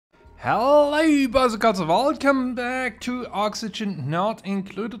Hello boys and girls, welcome back to Oxygen Not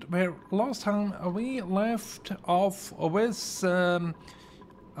Included, where last time we left off with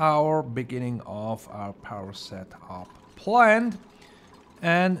our beginning of our power setup planned,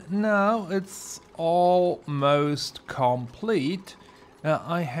 and now it's almost complete.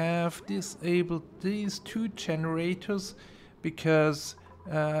 I have disabled these two generators because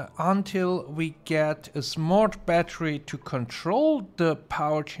until we get a smart battery to control the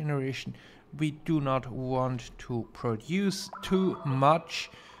power generation, we do not want to produce too much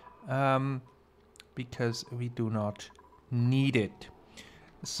because we do not need it.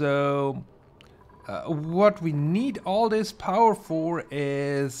 So what we need all this power for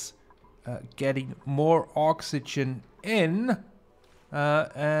is getting more oxygen in.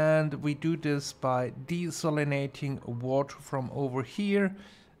 And we do this by desalinating water from over here,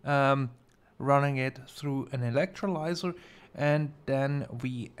 running it through an electrolyzer, and then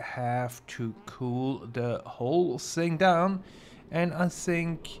we have to cool the whole thing down. And I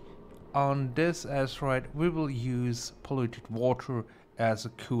think on this asteroid we will use polluted water as a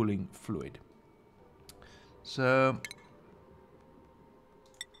cooling fluid. So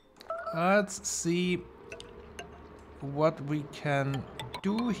let's see what we can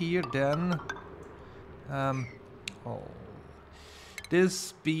do here then.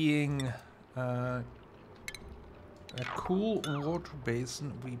 This being a cool water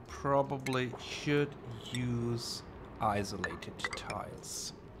basin, we probably should use isolated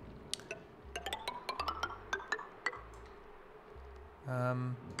tiles.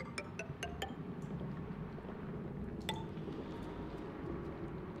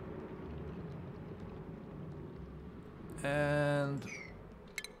 And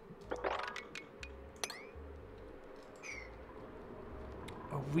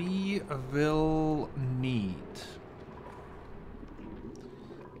we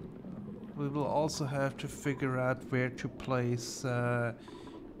will also have to figure out where to place the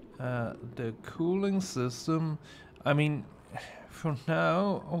cooling system. I mean, for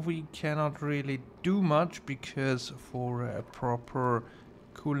now we cannot really do much because for a proper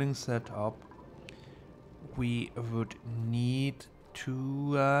cooling setup we would need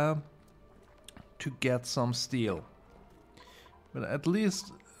to get some steel, but at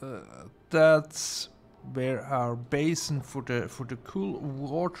least that's where our basin for the cool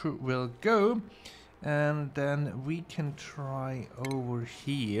water will go, and then we can try over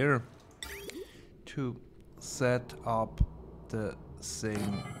here to set up the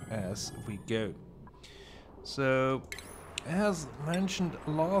thing as we go. So as mentioned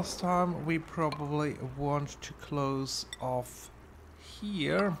last time, we probably want to close off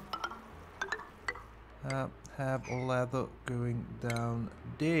here, have a ladder going down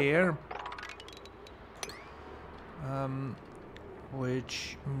there,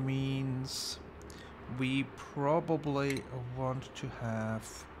 which means we probably want to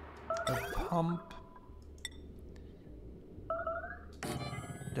have a pump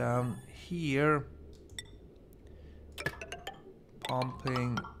down here,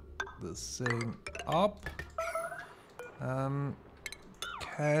 pumping the thing up.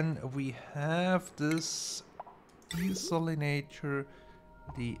 Can we have this desalinator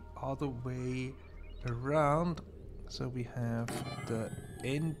the other way around, so we have the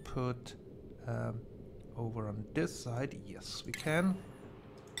input over on this side? Yes, we can.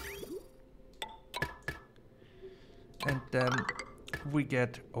 And then we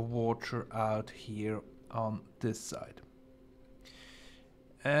get a water out here on this side.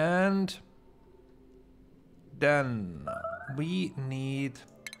 And then we need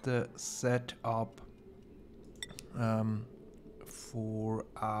the setup for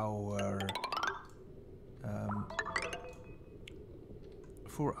our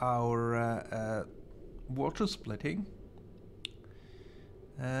water splitting,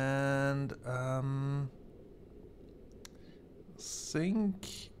 and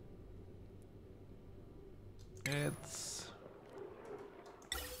think it's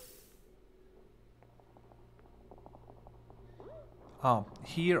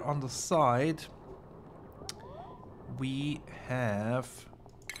here on the side we have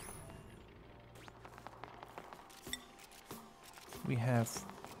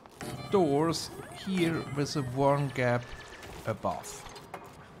doors here with a one gap above,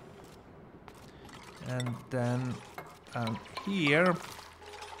 and then here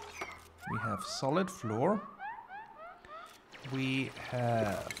we have solid floor. We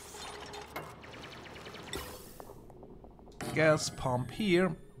have gas pump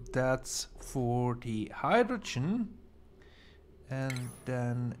here, that's for the hydrogen, and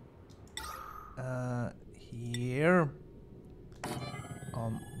then here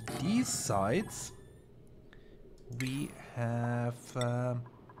on these sides, we have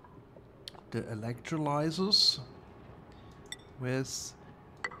the electrolyzers with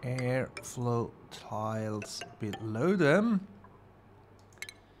airflow tiles below them.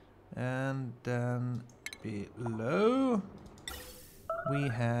 And then below we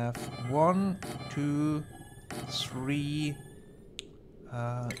have 1, 2, 3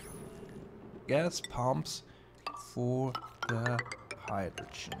 gas pumps for the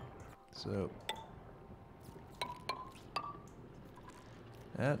hydrogen. So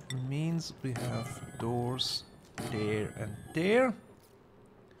that means we have doors there and there.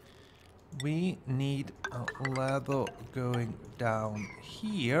 We need a ladder going down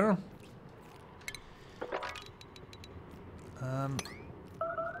here.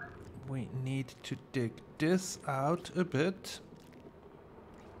 We need to dig this out a bit.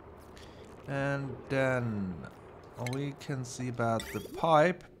 And then we can see about the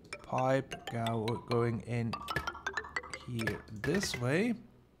pipe going in here this way.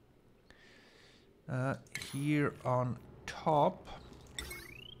 Here on top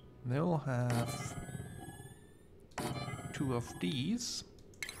they'll have 2 of these,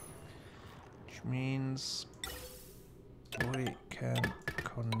 which means we can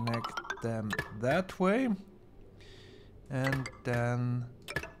connect them that way, and then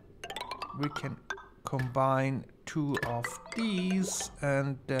we can combine 2 of these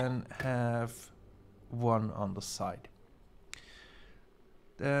and then have 1 on the side.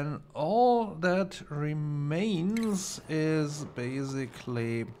 Then all that remains is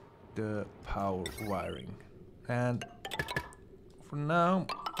basically the power wiring, and for now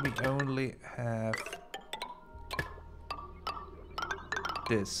we only have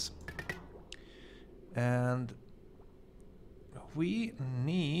this, and we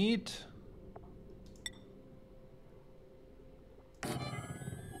need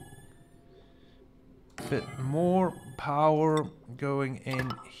a bit more power going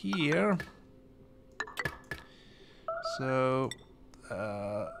in here. So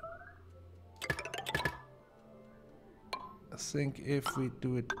I think if we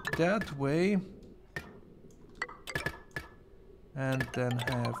do it that way and then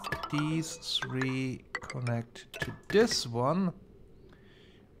have these 3 connect to this one,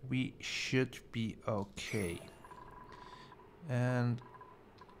 we should be okay. And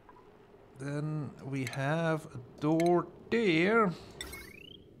then we have a door there.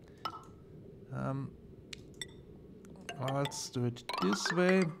 Let's do it this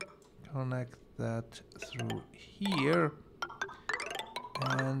way. Connect that through here.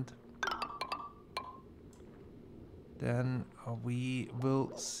 And then we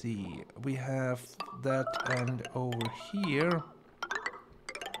will see. We have that end over here.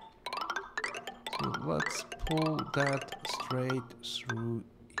 So let's pull that straight through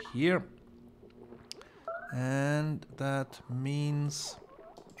here. And that means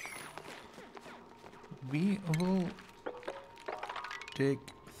we will dig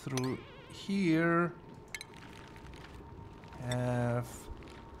through here, have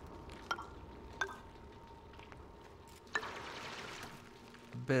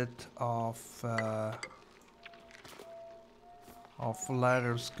a bit of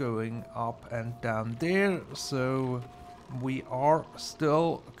ladders going up and down there, so we are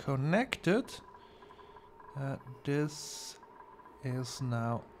still connected. This is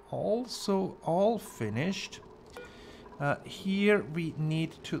now also all finished. Here we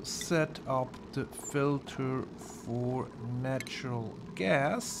need to set up the filter for natural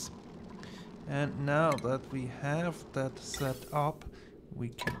gas, and now that we have that set up, we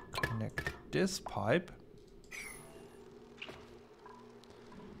can connect this pipe,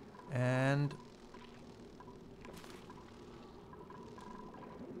 and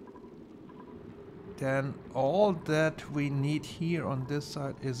then all that we need here on this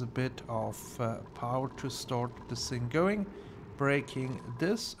side is a bit of power to start this thing going, breaking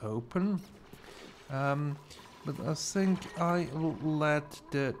this open. But I think I will let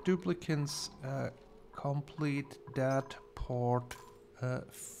the duplicants complete that part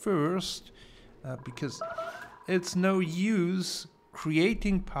first, because it's no use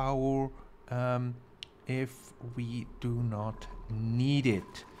creating power if we do not need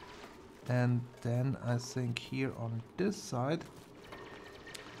it. And then I think here on this side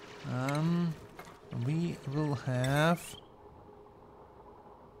we will have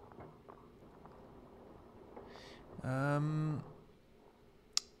a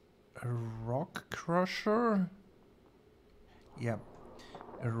rock crusher. Yeah,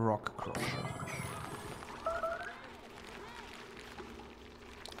 a rock crusher.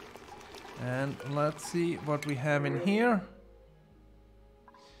 And let's see what we have in here.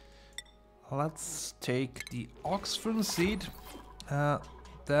 let's take the oxfern seed.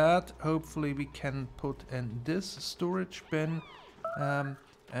 That hopefully we can put in this storage bin.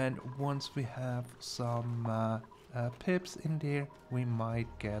 And once we have some pips in there, we might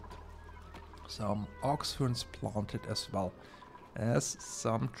get some oxferns planted as well as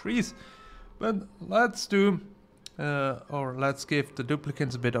some trees. But let's do, or let's give the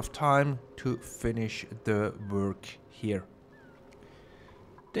duplicants a bit of time to finish the work here.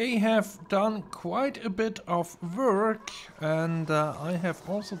 They have done quite a bit of work, and I have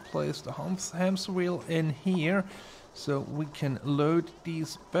also placed a hamster wheel in here so we can load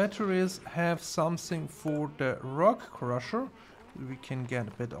these batteries, have something for the rock crusher. We can get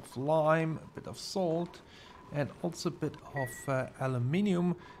a bit of lime, a bit of salt, and also a bit of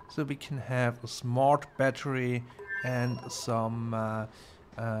aluminium, so we can have a smart battery and some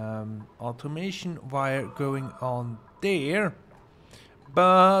automation wire going on there.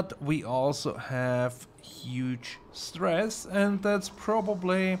 But we also have huge stress, and that's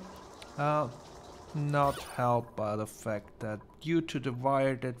probably not helped by the fact that due to the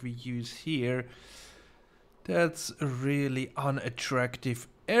wire that we use here, that's a really unattractive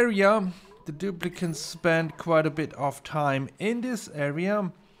area. The duplicants spend quite a bit of time in this area,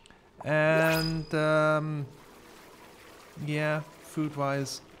 and yeah,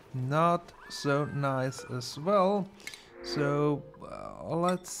 food-wise not so nice as well. So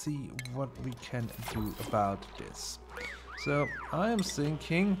let's see what we can do about this. So I am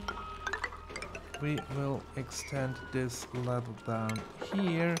thinking we will extend this level down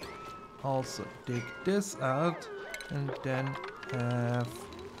here, also dig this out, and then have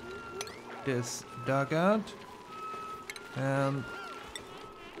this dug out and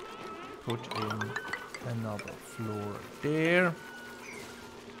put in another floor there.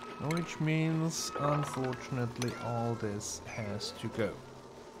 Which means, unfortunately, all this has to go.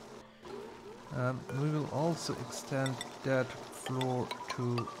 We will also extend that floor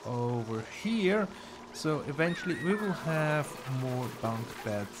to over here, so eventually we will have more bunk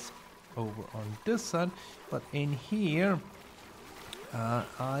beds over on this side, but in here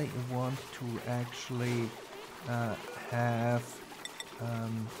I want to actually have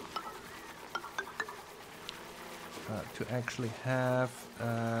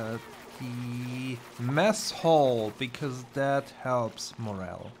the mess hall, because that helps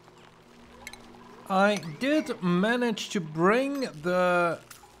morale. I did manage to bring the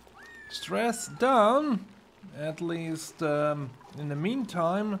stress down, at least in the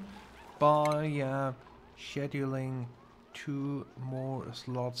meantime, by scheduling 2 more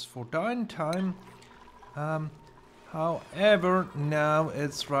slots for dine time. However, now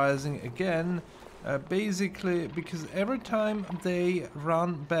it's rising again. Basically, because every time they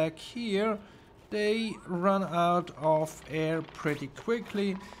run back here, they run out of air pretty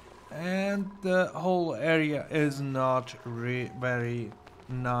quickly, and the whole area is not very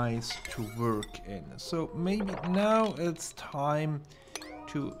nice to work in. So maybe now it's time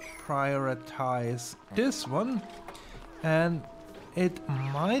to prioritize this one, and it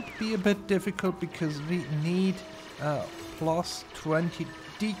might be a bit difficult because we need plus 20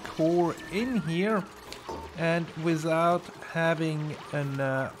 decor in here, and without having an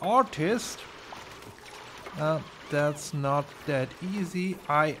artist, that's not that easy.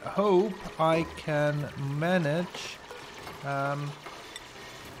 I hope I can manage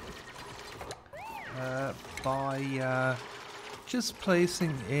by just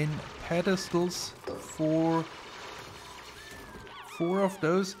placing in pedestals for 4 of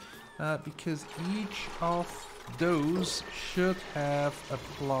those, because each of those should have a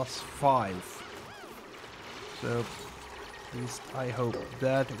 +5. So at least I hope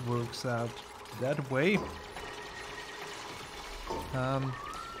that works out that way.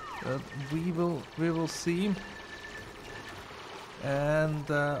 We will see.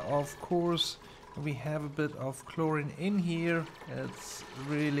 And of course we have a bit of chlorine in here. It's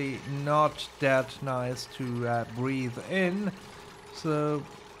really not that nice to breathe in, so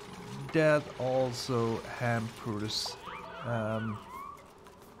that also hampers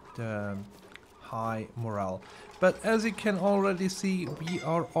the high morale. But as you can already see, we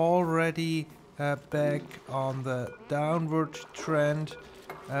are already back on the downward trend.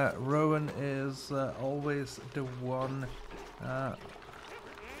 Rowan is always the one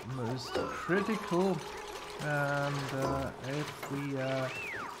most critical, and if we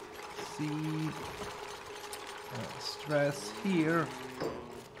see stress here,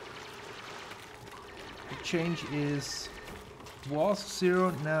 the change was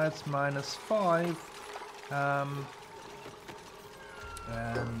 0, now it's -5,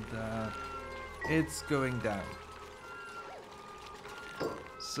 and it's going down.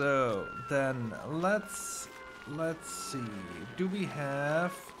 So then let's see. Do we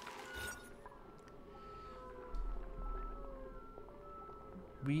have?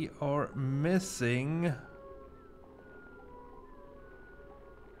 We are missing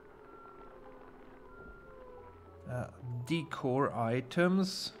decor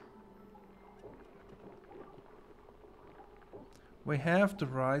items. We have the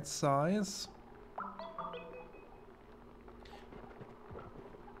right size.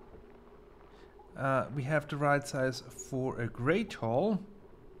 We have the right size for a great hall.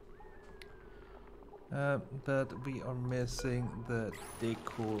 But we are missing the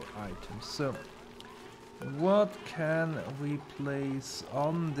decor items. So what can we place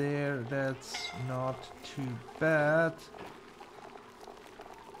on there that's not too bad?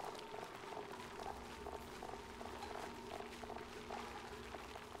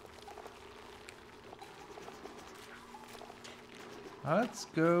 Let's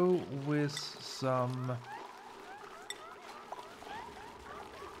go with some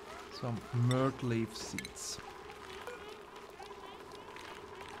myrtle leaf seeds.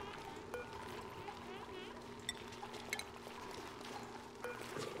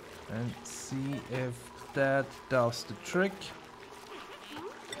 And see if that does the trick.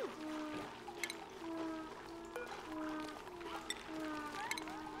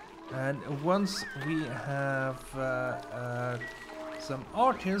 And once we have some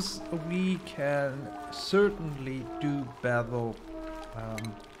artists, we can certainly do better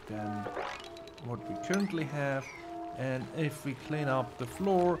than what we currently have. And if we clean up the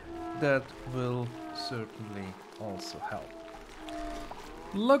floor, that will certainly also help.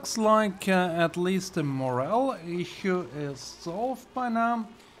 Looks like at least the morale issue is solved by now,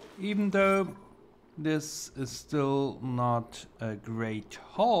 even though this is still not a great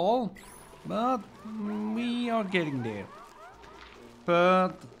haul, but we are getting there.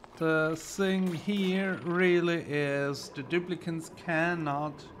 But the thing here really is the duplicants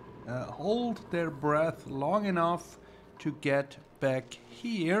cannot hold their breath long enough to get back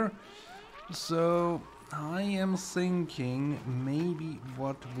here. So I am thinking maybe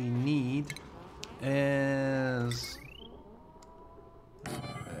what we need is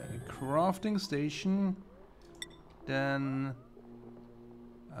a crafting station, then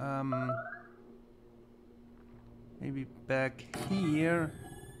maybe back here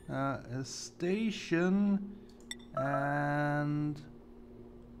a station and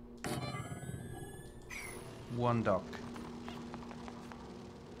one dock.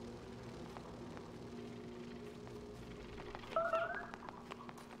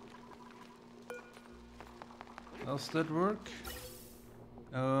 Does that work?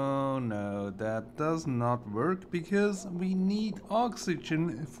 Oh no, that does not work because we need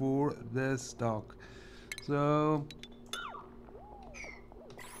oxygen for this dock. So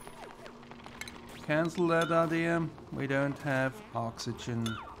cancel that idea. We don't have oxygen.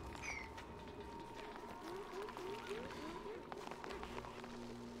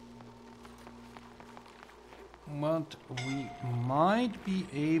 What we might be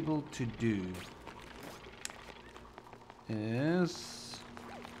able to do is,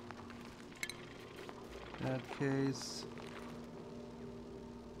 in that case,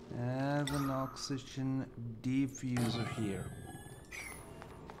 have an oxygen diffuser here.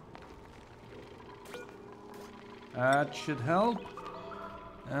 That should help.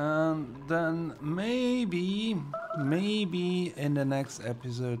 And then maybe in the next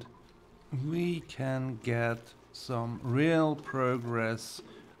episode we can get some real progress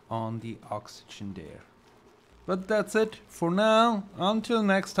on the oxygen there. But that's it for now. Until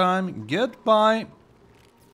next time, goodbye.